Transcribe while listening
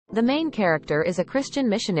The main character is a Christian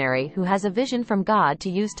missionary who has a vision from God to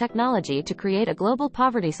use technology to create a global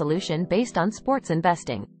poverty solution based on sports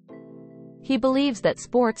investing. He believes that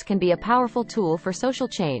sports can be a powerful tool for social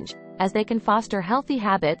change, as they can foster healthy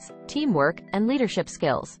habits, teamwork, and leadership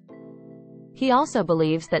skills. He also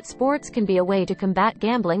believes that sports can be a way to combat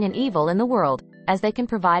gambling and evil in the world, as they can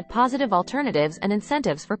provide positive alternatives and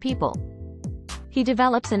incentives for people. He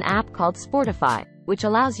develops an app called Sportify, which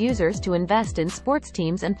allows users to invest in sports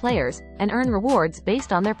teams and players, and earn rewards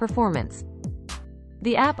based on their performance.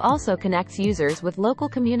 The app also connects users with local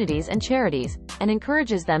communities and charities, and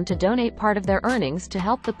encourages them to donate part of their earnings to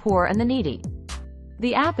help the poor and the needy.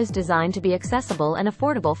 The app is designed to be accessible and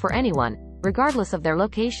affordable for anyone, regardless of their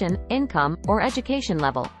location, income, or education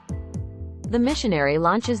level. The missionary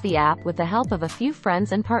launches the app with the help of a few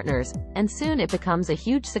friends and partners, and soon it becomes a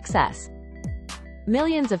huge success.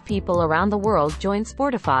 Millions of people around the world join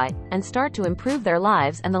Sportify, and start to improve their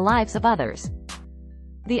lives and the lives of others.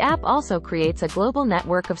 The app also creates a global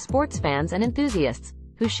network of sports fans and enthusiasts,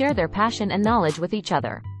 who share their passion and knowledge with each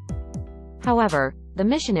other. However, the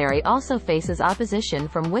missionary also faces opposition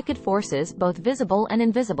from wicked forces, both visible and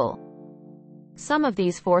invisible. Some of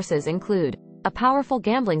these forces include a powerful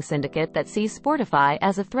gambling syndicate that sees Sportify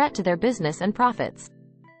as a threat to their business and profits.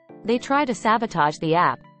 They try to sabotage the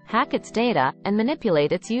app, hack its data, and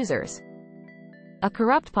manipulate its users. A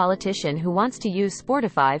corrupt politician who wants to use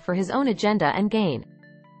Sportify for his own agenda and gain.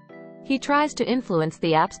 He tries to influence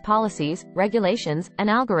the app's policies, regulations, and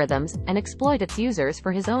algorithms, and exploit its users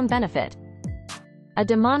for his own benefit. A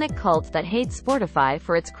demonic cult that hates Sportify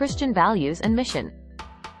for its Christian values and mission.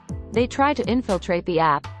 They try to infiltrate the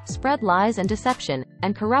app, spread lies and deception,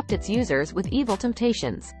 and corrupt its users with evil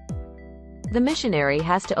temptations. The missionary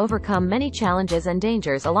has to overcome many challenges and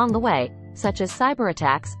dangers along the way, such as cyber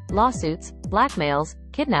attacks, lawsuits, blackmails,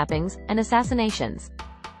 kidnappings, and assassinations.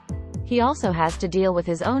 He also has to deal with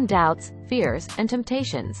his own doubts, fears, and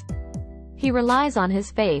temptations. He relies on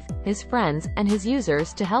his faith, his friends, and his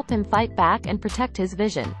users to help him fight back and protect his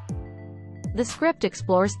vision. The script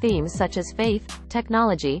explores themes such as faith,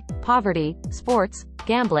 technology, poverty, sports,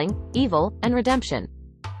 gambling, evil, and redemption.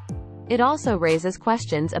 It also raises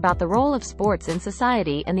questions about the role of sports in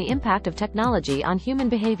society and the impact of technology on human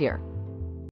behavior.